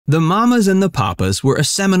The Mamas and the Papas were a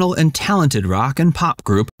seminal and talented rock and pop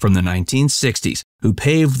group from the 1960s who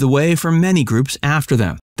paved the way for many groups after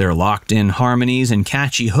them. Their locked-in harmonies and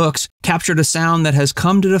catchy hooks captured a sound that has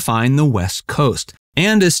come to define the West Coast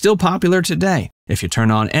and is still popular today. If you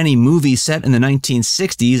turn on any movie set in the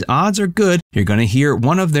 1960s, odds are good you're going to hear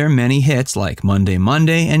one of their many hits like Monday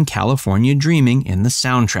Monday and California Dreaming in the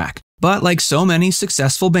soundtrack. But like so many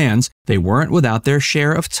successful bands, they weren't without their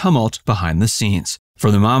share of tumult behind the scenes. For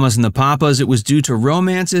the Mamas and the Papas, it was due to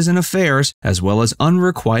romances and affairs, as well as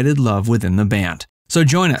unrequited love within the band. So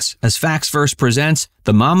join us as Facts Verse presents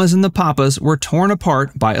The Mamas and the Papas Were Torn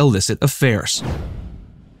Apart by Illicit Affairs.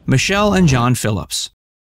 Michelle and John Phillips.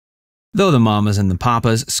 Though the Mamas and the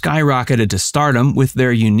Papas skyrocketed to stardom with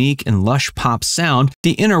their unique and lush pop sound,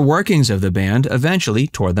 the inner workings of the band eventually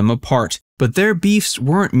tore them apart. But their beefs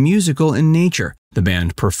weren't musical in nature. The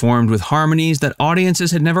band performed with harmonies that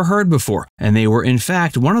audiences had never heard before, and they were in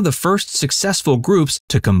fact one of the first successful groups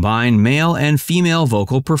to combine male and female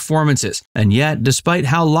vocal performances. And yet, despite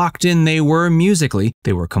how locked in they were musically,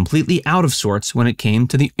 they were completely out of sorts when it came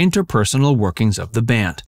to the interpersonal workings of the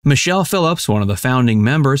band. Michelle Phillips, one of the founding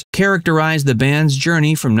members, characterized the band's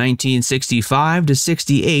journey from 1965 to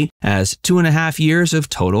 68 as 2.5 years of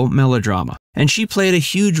total melodrama, and she played a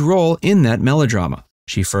huge role in that melodrama.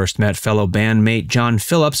 She first met fellow bandmate John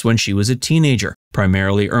Phillips when she was a teenager,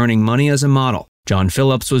 primarily earning money as a model. John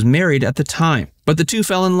Phillips was married at the time, but the two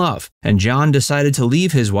fell in love, and John decided to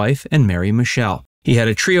leave his wife and marry Michelle. He had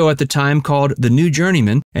a trio at the time called the New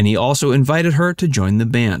Journeymen, and he also invited her to join the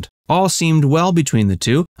band. All seemed well between the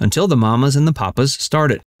two until the Mamas and the Papas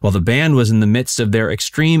started. While the band was in the midst of their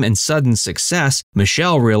extreme and sudden success,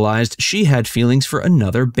 Michelle realized she had feelings for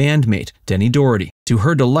another bandmate, Denny Doherty. To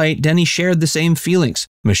her delight, Denny shared the same feelings.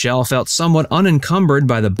 Michelle felt somewhat unencumbered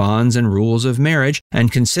by the bonds and rules of marriage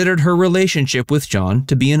and considered her relationship with John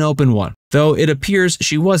to be an open one, though it appears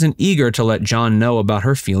she wasn't eager to let John know about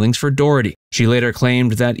her feelings for Doherty. She later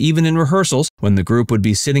claimed that even in rehearsals, when the group would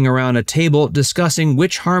be sitting around a table discussing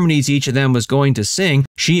which harmonies each of them was going to sing,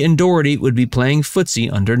 she and Doherty would be playing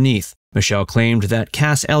footsie underneath. Michelle claimed that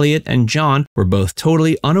Elliot and John were both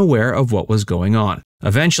totally unaware of what was going on.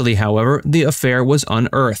 Eventually, however, the affair was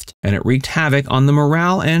unearthed, and it wreaked havoc on the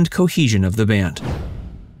morale and cohesion of the band.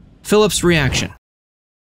 Phillips' reaction.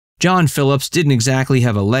 John Phillips didn't exactly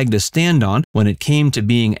have a leg to stand on when it came to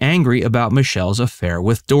being angry about Michelle's affair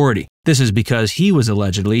with Doherty. This is because he was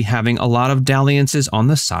allegedly having a lot of dalliances on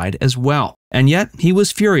the side as well. And yet, he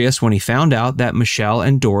was furious when he found out that Michelle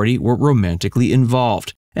and Doherty were romantically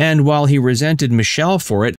involved. And while he resented Michelle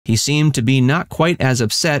for it, he seemed to be not quite as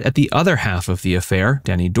upset at the other half of the affair,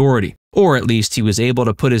 Denny Doherty. Or at least he was able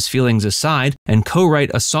to put his feelings aside and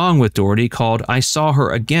co-write a song with Doherty called I Saw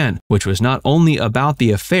Her Again, which was not only about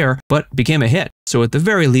the affair, but became a hit. So at the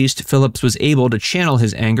very least, Phillips was able to channel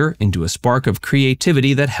his anger into a spark of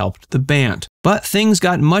creativity that helped the band. But things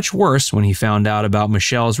got much worse when he found out about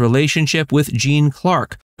Michelle's relationship with Gene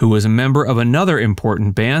Clark, who was a member of another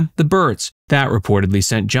important band, the Byrds. That reportedly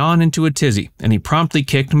sent John into a tizzy, and he promptly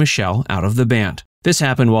kicked Michelle out of the band. This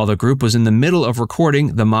happened while the group was in the middle of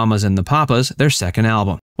recording The Mamas and the Papas, their second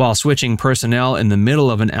album. While switching personnel in the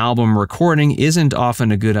middle of an album recording isn't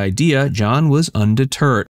often a good idea, John was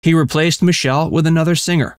undeterred. He replaced Michelle with another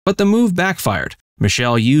singer, but the move backfired.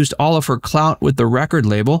 Michelle used all of her clout with the record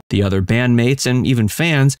label, the other bandmates, and even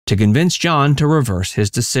fans to convince John to reverse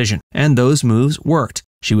his decision. And those moves worked.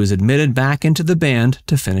 She was admitted back into the band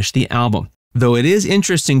to finish the album. Though it is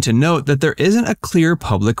interesting to note that there isn't a clear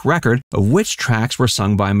public record of which tracks were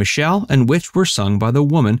sung by Michelle and which were sung by the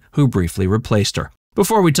woman who briefly replaced her.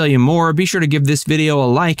 Before we tell you more, be sure to give this video a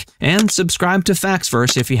like and subscribe to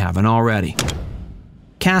Factsverse if you haven't already.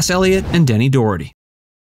 Elliot and Denny Doherty.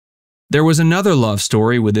 There was another love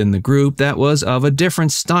story within the group that was of a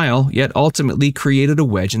different style, yet ultimately created a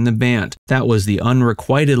wedge in the band. That was the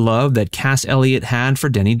unrequited love that Elliot had for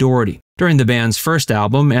Denny Doherty. During the band's first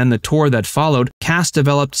album and the tour that followed, Cass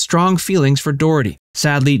developed strong feelings for Doherty.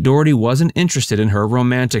 Sadly, Doherty wasn't interested in her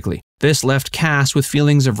romantically. This left Cass with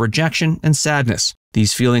feelings of rejection and sadness.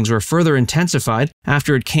 These feelings were further intensified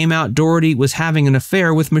after it came out Doherty was having an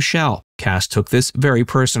affair with Michelle. Cass took this very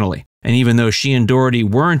personally. And even though she and Doherty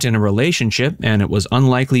weren't in a relationship, and it was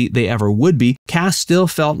unlikely they ever would be, Cass still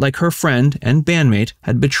felt like her friend and bandmate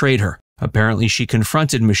had betrayed her. Apparently, she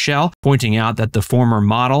confronted Michelle, pointing out that the former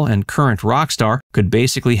model and current rock star could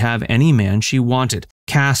basically have any man she wanted.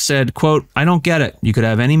 Cass said, quote, "I don't get it. You could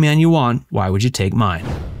have any man you want. Why would you take mine?"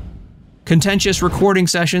 Contentious recording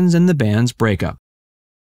sessions and the band's breakup.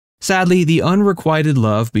 Sadly, the unrequited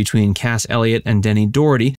love between Cass Elliot and Denny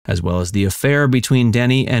Doherty, as well as the affair between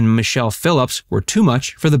Denny and Michelle Phillips, were too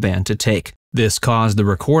much for the band to take. This caused the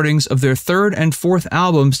recordings of their third and fourth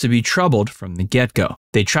albums to be troubled from the get-go.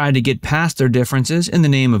 They tried to get past their differences in the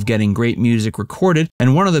name of getting great music recorded,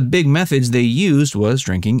 and one of the big methods they used was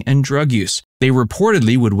drinking and drug use. They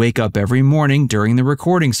reportedly would wake up every morning during the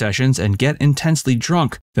recording sessions and get intensely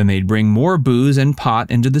drunk. Then they'd bring more booze and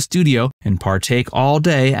pot into the studio and partake all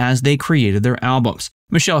day as they created their albums.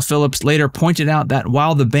 Michelle Phillips later pointed out that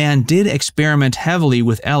while the band did experiment heavily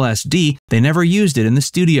with LSD, they never used it in the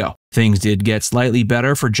studio. Things did get slightly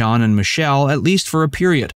better for John and Michelle, at least for a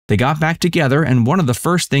period. They got back together, and one of the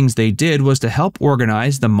first things they did was to help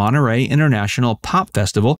organize the Monterey International Pop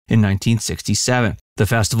Festival in 1967. The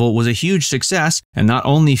festival was a huge success and not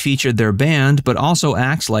only featured their band, but also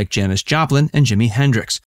acts like Janis Joplin and Jimi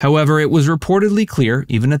Hendrix. However, it was reportedly clear,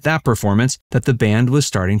 even at that performance, that the band was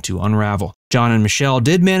starting to unravel. John and Michelle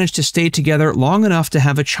did manage to stay together long enough to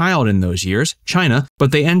have a child in those years, China,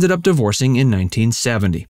 but they ended up divorcing in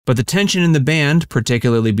 1970. But the tension in the band,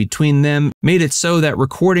 particularly between them, made it so that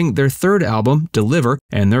recording their third album, Deliver,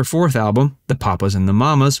 and their fourth album, The Papas and the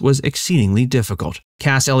Mamas, was exceedingly difficult.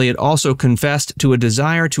 Cass Elliot also confessed to a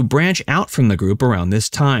desire to branch out from the group around this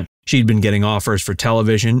time. She'd been getting offers for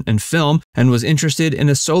television and film and was interested in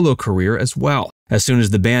a solo career as well. As soon as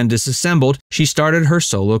the band disassembled, she started her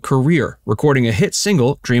solo career, recording a hit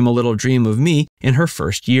single, Dream a Little Dream of Me, in her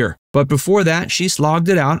first year. But before that, she slogged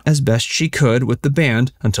it out as best she could with the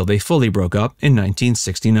band until they fully broke up in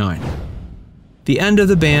 1969. The end of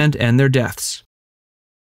the band and their deaths.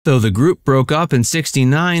 Though the group broke up in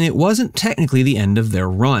 '69, it wasn't technically the end of their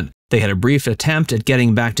run. They had a brief attempt at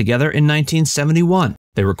getting back together in 1971.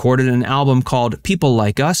 They recorded an album called People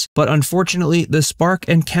Like Us, but unfortunately, the spark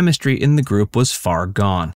and chemistry in the group was far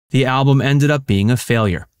gone. The album ended up being a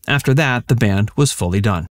failure. After that, the band was fully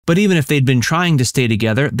done. But even if they'd been trying to stay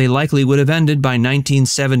together, they likely would have ended by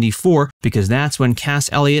 1974 because that's when Cass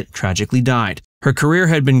Elliot tragically died. Her career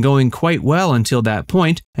had been going quite well until that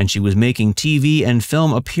point, and she was making TV and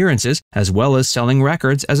film appearances as well as selling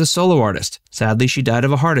records as a solo artist. Sadly, she died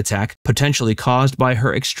of a heart attack, potentially caused by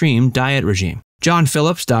her extreme diet regime. John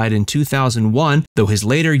Phillips died in 2001, though his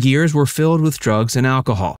later years were filled with drugs and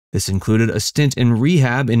alcohol. This included a stint in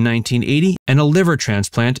rehab in 1980 and a liver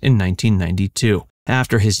transplant in 1992.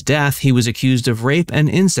 After his death, he was accused of rape and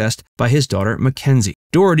incest by his daughter Mackenzie.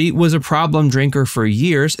 Doherty was a problem drinker for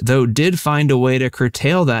years, though did find a way to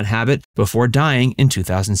curtail that habit before dying in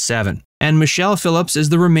 2007. And Michelle Phillips is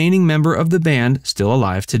the remaining member of the band, still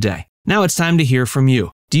alive today. Now it's time to hear from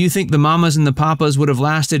you. Do you think the Mamas and the Papas would have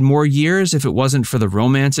lasted more years if it wasn't for the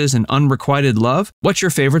romances and unrequited love? What's your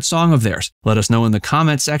favorite song of theirs? Let us know in the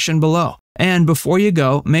comment section below. And before you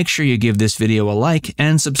go, make sure you give this video a like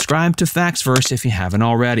and subscribe to Facts Verse if you haven't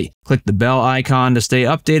already. Click the bell icon to stay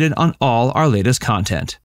updated on all our latest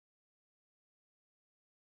content.